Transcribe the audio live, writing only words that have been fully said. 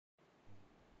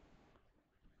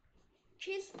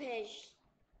cheese fish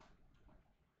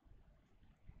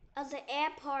at the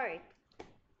airport.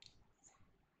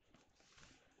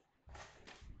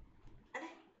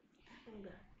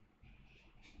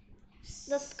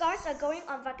 The Scouts are going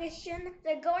on vacation.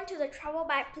 They're going to the travel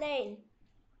by plane.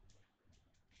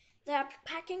 They are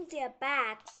packing their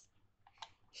bags.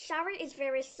 Shower is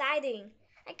very exciting.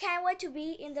 I can't wait to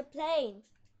be in the plane.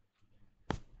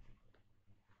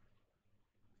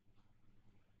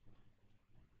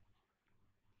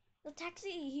 The taxi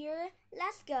is here.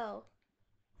 Let's go.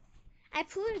 I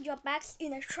put your bags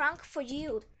in a trunk for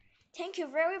you. Thank you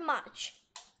very much.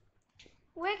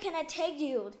 Where can I take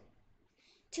you?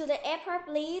 To the airport,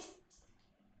 please.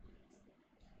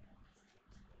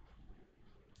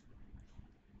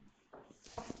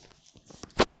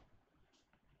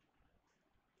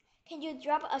 Can you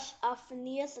drop us off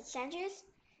near the Sanchez?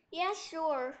 Yeah,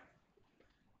 sure.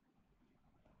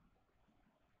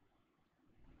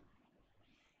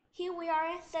 Here we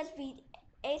are, says with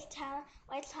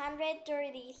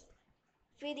 830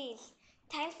 cities.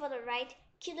 Thanks for the ride.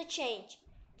 Keep the change.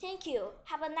 Thank you.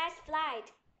 Have a nice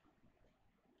flight.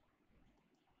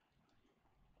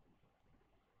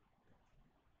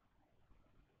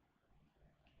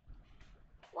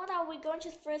 What are we going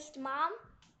to first, Mom?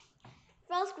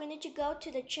 First, we need to go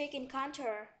to the check-in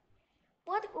counter.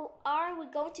 What are we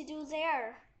going to do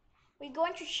there? We're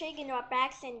going to check in our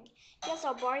bags and get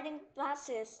our boarding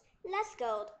passes. Let's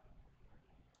go.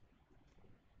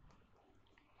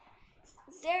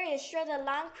 There is sure a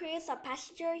long queues of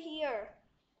passengers here.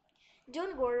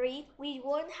 Don't worry, we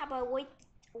won't have to wait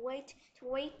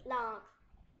long.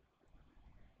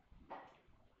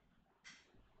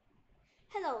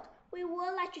 Hello, we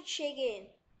would like to check in.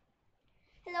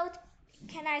 Hello,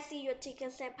 can I see your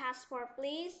tickets and passport,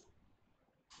 please?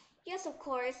 Yes, of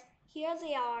course. Here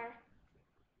they are.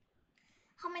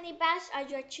 How many bags are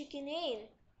you checking in?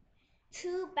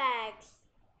 2 bags.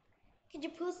 Can you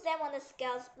put them on the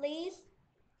scales, please?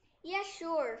 Yeah,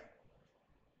 sure.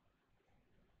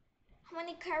 How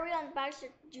many carry-on bags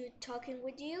are you taking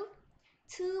with you?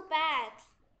 2 bags.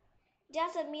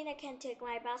 Does that mean I can take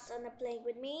my bags on the plane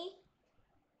with me?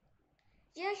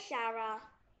 Yes, Sarah.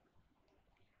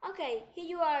 Okay, here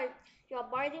you are, your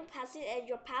boarding passes and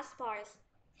your passports.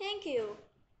 Thank you.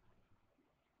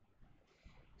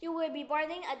 You will be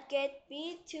boarding at gate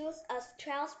B2 at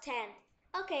 12:10.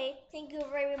 Okay, thank you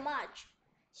very much.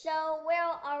 So where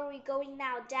are we going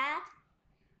now, Dad?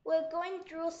 We're going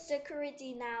through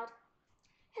security now.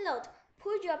 Hello,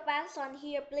 put your bags on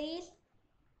here, please.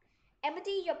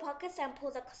 Empty your pockets and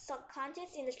put the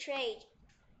contents in the tray.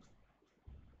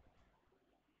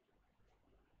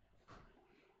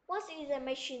 What is the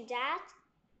machine, Dad?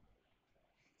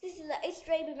 This is the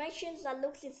X-ray machine that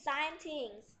looks inside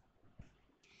things.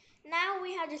 Now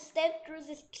we have to step through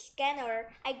the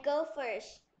scanner. I go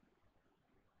first.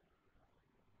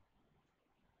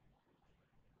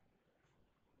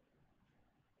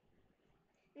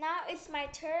 Now it's my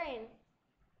turn.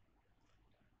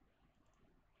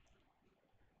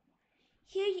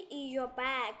 Here is your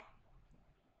bag.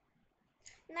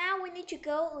 Now we need to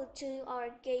go to our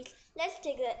gate. Let's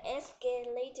take the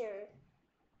escalator.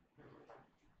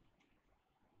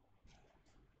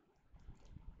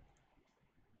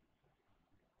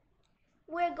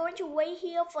 We're going to wait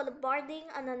here for the boarding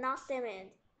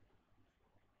announcement.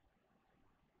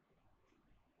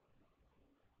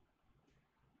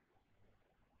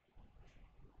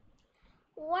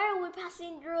 Why are we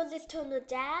passing through this tunnel,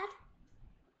 Dad?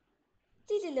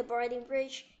 This is the boarding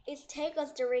bridge. It takes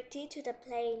us directly to the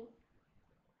plane.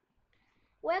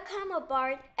 Welcome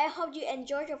aboard. I hope you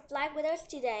enjoyed your flight with us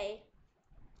today.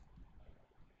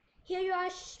 Here you are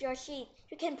your seat.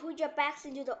 You can put your bags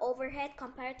into the overhead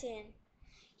compartment.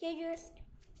 Here your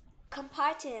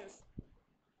compartments.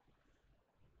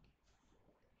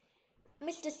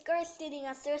 Mr. Scott is sitting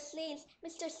on third seat.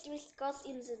 Mr. Scott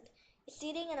is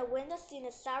sitting in the window seat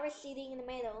and Sarah is sitting in the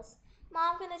middle.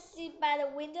 Mom, can I sit by the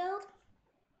window?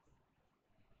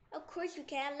 Of course you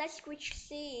can. Let's switch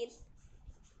seats.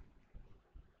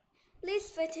 Please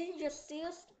fasten your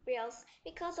seat belts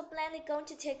because the plane is going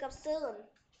to take off soon.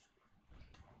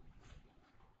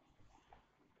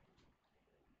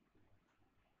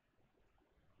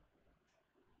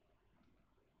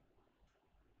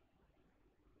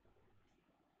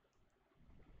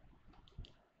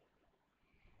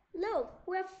 Look,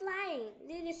 we're flying.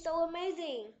 This is so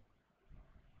amazing.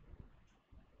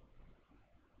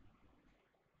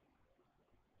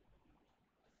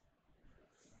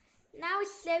 Now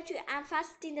it's safe to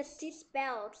unfasten the seat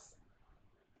belts.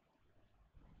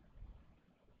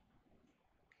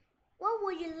 What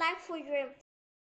would you like for your